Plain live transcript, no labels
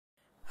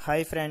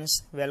Hi friends,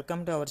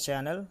 welcome to our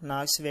channel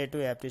Knox Way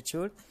to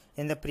Aptitude.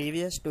 In the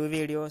previous two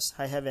videos,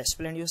 I have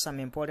explained you some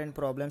important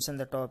problems in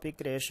the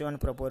topic ratio and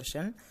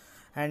proportion.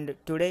 And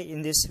today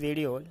in this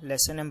video,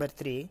 lesson number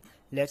 3,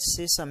 let's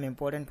see some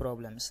important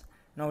problems.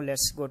 Now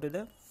let's go to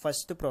the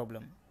first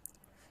problem.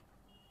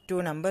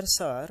 Two numbers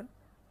are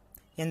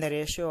in the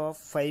ratio of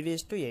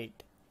 5:8.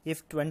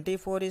 If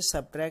 24 is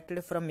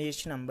subtracted from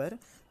each number,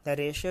 the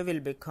ratio will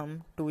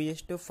become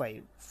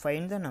 2:5.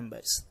 Find the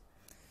numbers.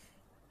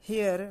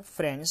 Here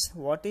friends,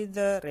 what is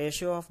the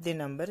ratio of the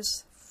numbers?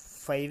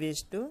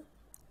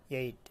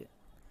 5:8.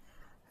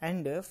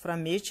 And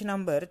from each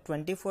number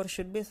 24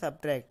 should be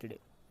subtracted.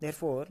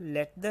 Therefore,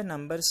 let the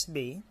numbers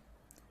be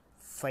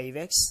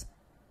 5x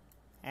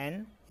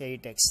and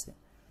 8x.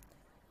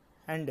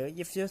 And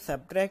if you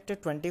subtract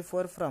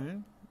 24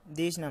 from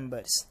these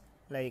numbers,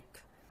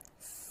 like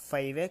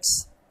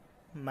 5x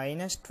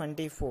minus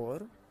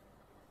 24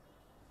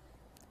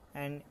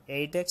 and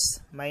 8x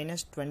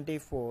minus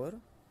 24,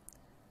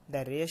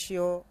 the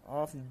ratio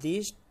of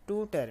these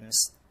two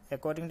terms,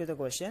 according to the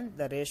question,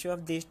 the ratio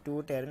of these two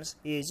terms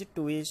is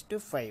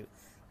 2:5.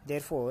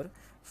 Therefore,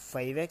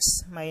 5x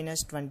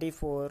minus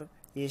 24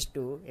 is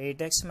to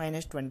 8x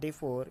minus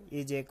 24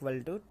 is equal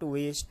to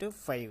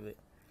 2:5.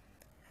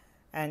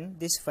 And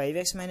this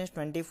 5x minus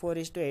 24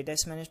 is to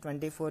 8x minus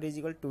 24 is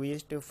equal to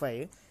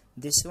 2:5.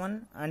 This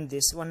one and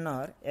this one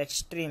are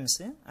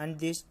extremes and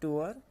these two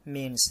are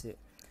means.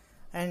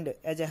 And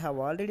as I have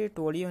already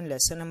told you in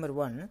lesson number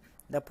 1,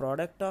 the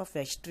product of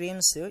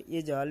extremes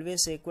is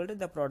always equal to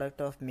the product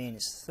of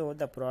means. So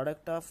the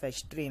product of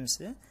extremes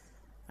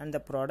and the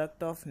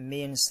product of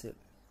means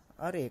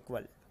are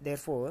equal.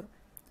 Therefore,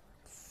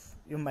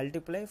 you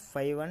multiply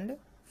 5 and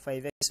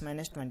 5x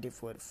minus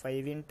 24.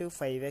 5 into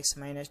 5x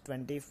minus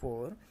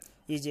 24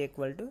 is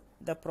equal to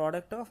the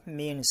product of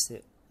means,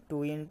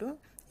 2 into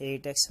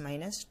 8x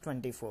minus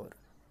 24.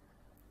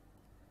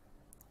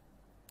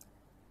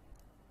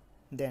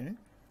 Then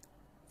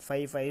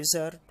 5 5s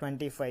are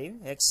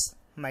 25x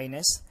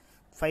minus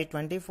 5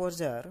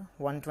 24s are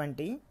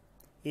 120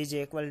 is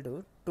equal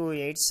to 2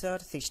 8s are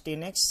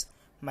 16x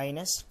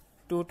minus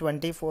 2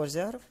 24s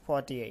are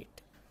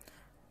 48.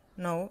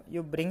 Now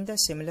you bring the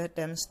similar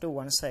terms to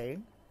one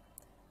side,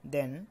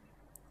 then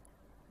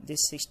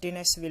this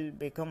 16x will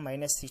become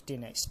minus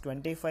 16x.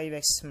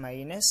 25x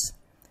minus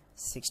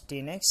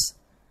 16x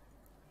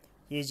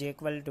is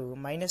equal to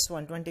minus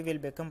 120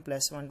 will become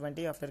plus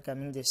 120 after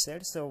coming this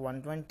side. So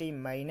 120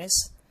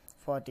 minus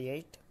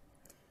 48,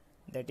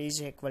 that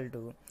is equal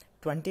to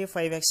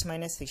 25x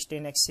minus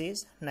 16x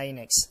is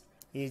 9x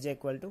is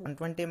equal to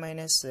 120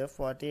 minus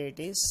 48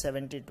 is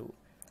 72.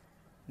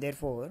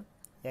 Therefore,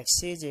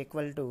 x is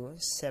equal to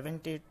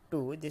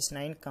 72. This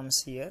 9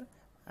 comes here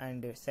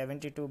and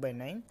 72 by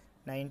 9.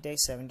 9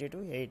 takes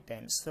 72 8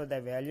 times. So the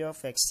value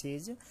of x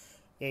is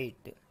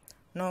 8.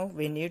 Now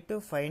we need to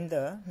find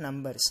the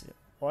numbers.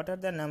 What are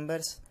the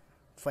numbers?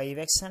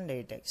 5x and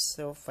 8x.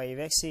 So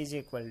 5x is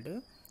equal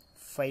to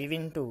 5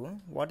 into,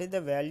 what is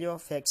the value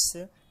of x?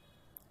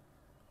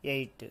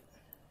 8.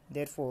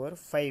 Therefore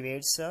 5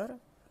 8s are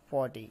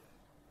 40.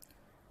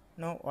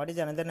 Now what is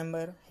another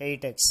number?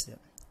 8x.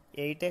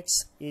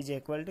 8x is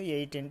equal to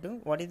 8 into,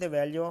 what is the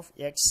value of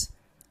x?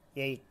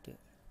 8.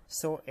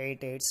 So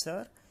 8 8s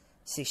are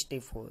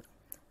 64.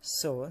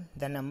 So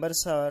the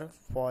numbers are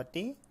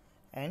 40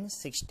 and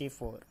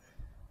 64.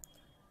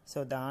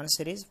 So the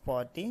answer is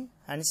 40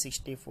 and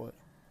 64.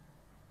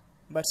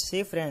 But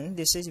see friend,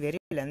 this is very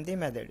lengthy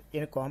method.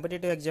 In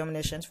competitive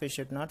examinations, we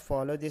should not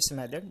follow this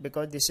method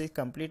because this is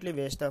completely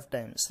waste of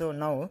time. So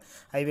now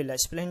I will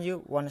explain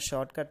you one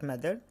shortcut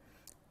method.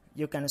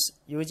 You can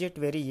use it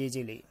very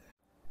easily.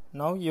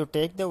 Now you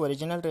take the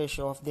original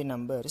ratio of the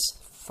numbers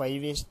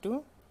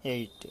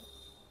 5:8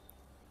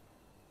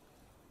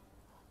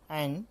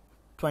 and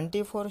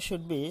 24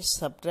 should be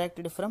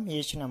subtracted from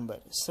each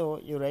number. So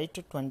you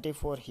write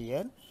 24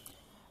 here.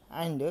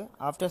 And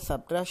after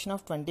subtraction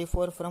of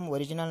 24 from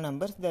original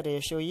numbers, the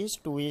ratio is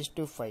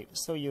 2:5.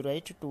 So you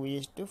write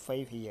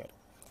 2:5 here.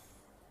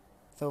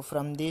 So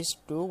from these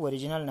two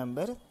original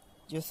numbers,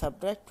 you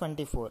subtract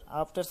 24.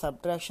 After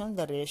subtraction,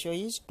 the ratio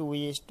is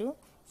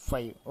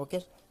 2:5.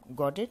 Okay,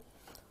 got it?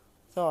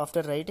 So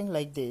after writing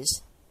like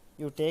this,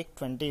 you take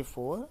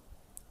 24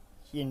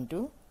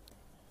 into,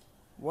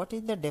 what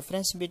is the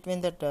difference between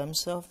the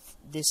terms of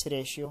this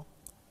ratio?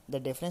 The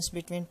difference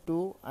between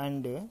 2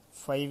 and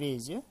 5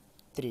 is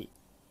 3.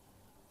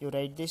 You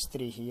write this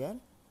 3 here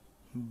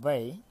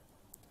by,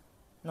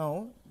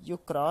 now you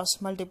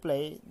cross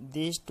multiply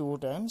these two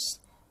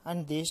terms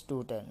and these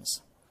two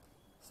terms.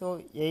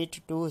 So 8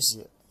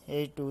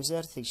 2s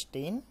are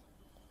 16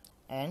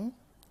 and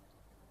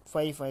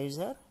 5 5s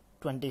are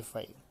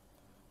 25.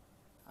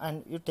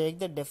 And you take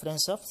the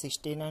difference of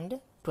 16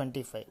 and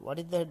 25. What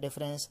is the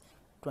difference?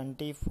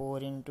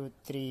 24 into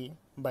 3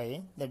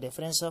 by the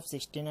difference of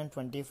 16 and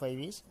 25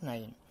 is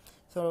 9.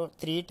 So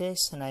 3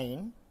 takes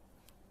 9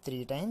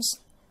 3 times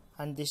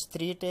and this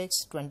 3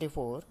 takes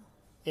 24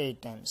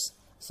 8 times.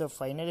 So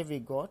finally we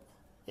got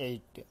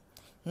 8.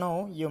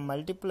 Now you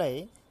multiply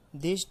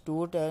these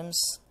two terms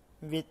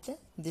with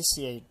this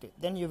 8,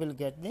 then you will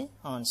get the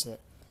answer.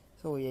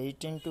 So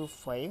 8 into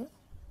 5,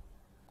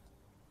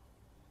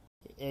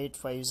 8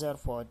 5s are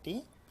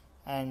 40,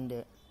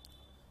 and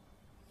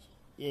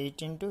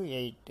 8 into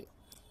 8,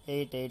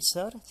 8 8s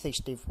are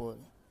 64.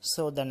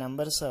 So the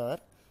numbers are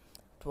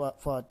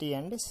 40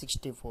 and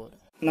 64.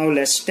 Now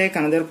let's take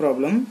another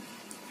problem.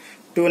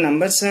 Two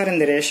numbers are in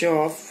the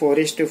ratio of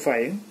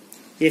 4:5.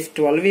 If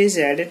 12 is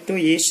added to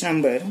each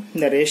number,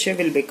 the ratio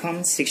will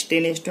become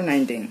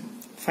 16:19.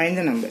 Find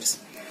the numbers.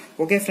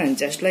 Okay friends,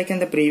 just like in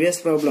the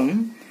previous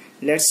problem,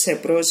 let's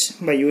approach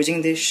by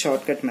using this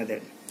shortcut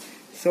method.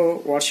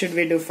 So what should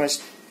we do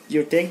first?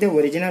 You take the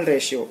original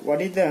ratio.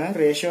 What is the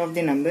ratio of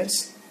the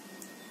numbers?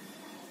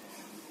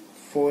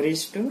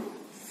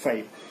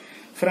 4:5.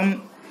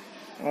 From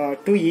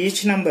to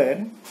each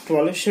number,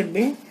 12 should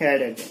be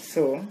added.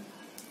 So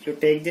you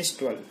take this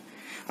 12.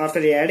 After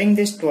adding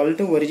this 12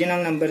 to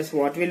original numbers,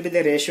 what will be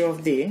the ratio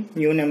of the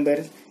new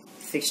number?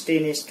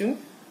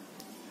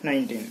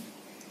 16:19.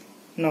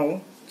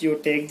 Now you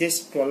take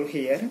this 12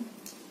 here,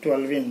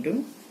 12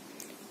 into,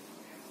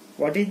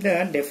 what is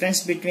the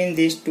difference between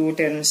these two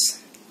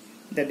terms?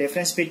 The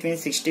difference between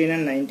 16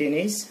 and 19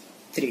 is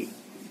 3.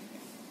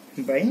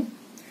 By,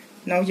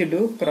 now you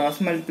do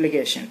cross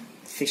multiplication,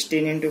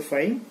 16 into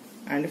 5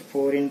 and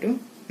 4 into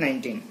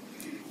 19.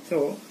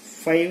 So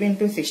 5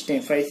 into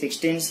 16, 5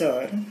 16s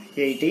are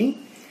 80,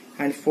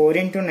 and 4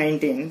 into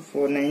 19,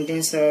 4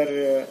 19s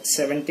are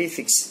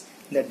 76.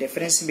 The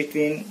difference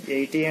between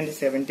 80 and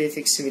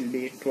 76 will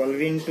be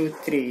 12 into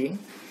 3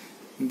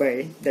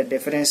 by, the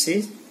difference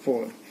is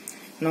 4.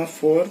 Now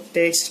 4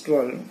 takes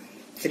 12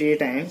 3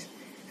 times,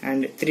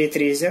 and 3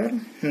 3s are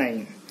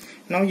 9.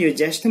 Now you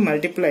just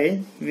multiply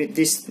with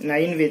this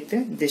 9 with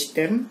this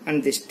term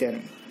and this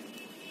term.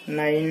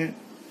 9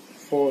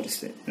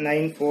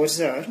 4s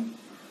are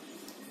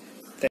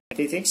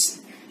 36,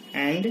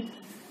 and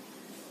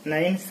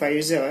 9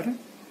 5s are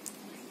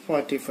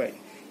 45.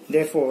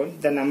 Therefore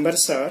the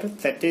numbers are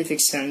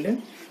 36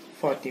 and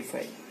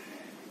 45.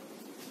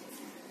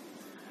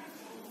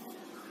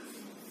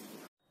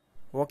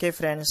 Okay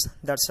friends,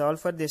 that's all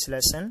for this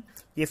lesson.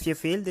 If you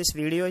feel this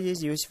video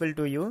is useful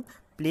to you,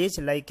 please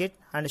like it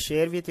and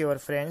share with your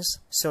friends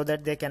so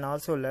that they can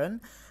also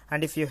learn.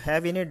 And if you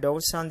have any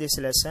doubts on this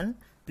lesson,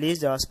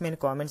 please ask me in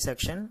comment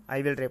section.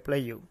 I will reply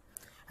you.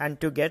 And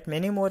to get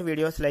many more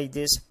videos like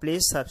this,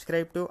 please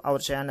subscribe to our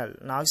channel,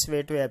 Knox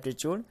Way to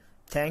Aptitude.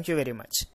 Thank you very much.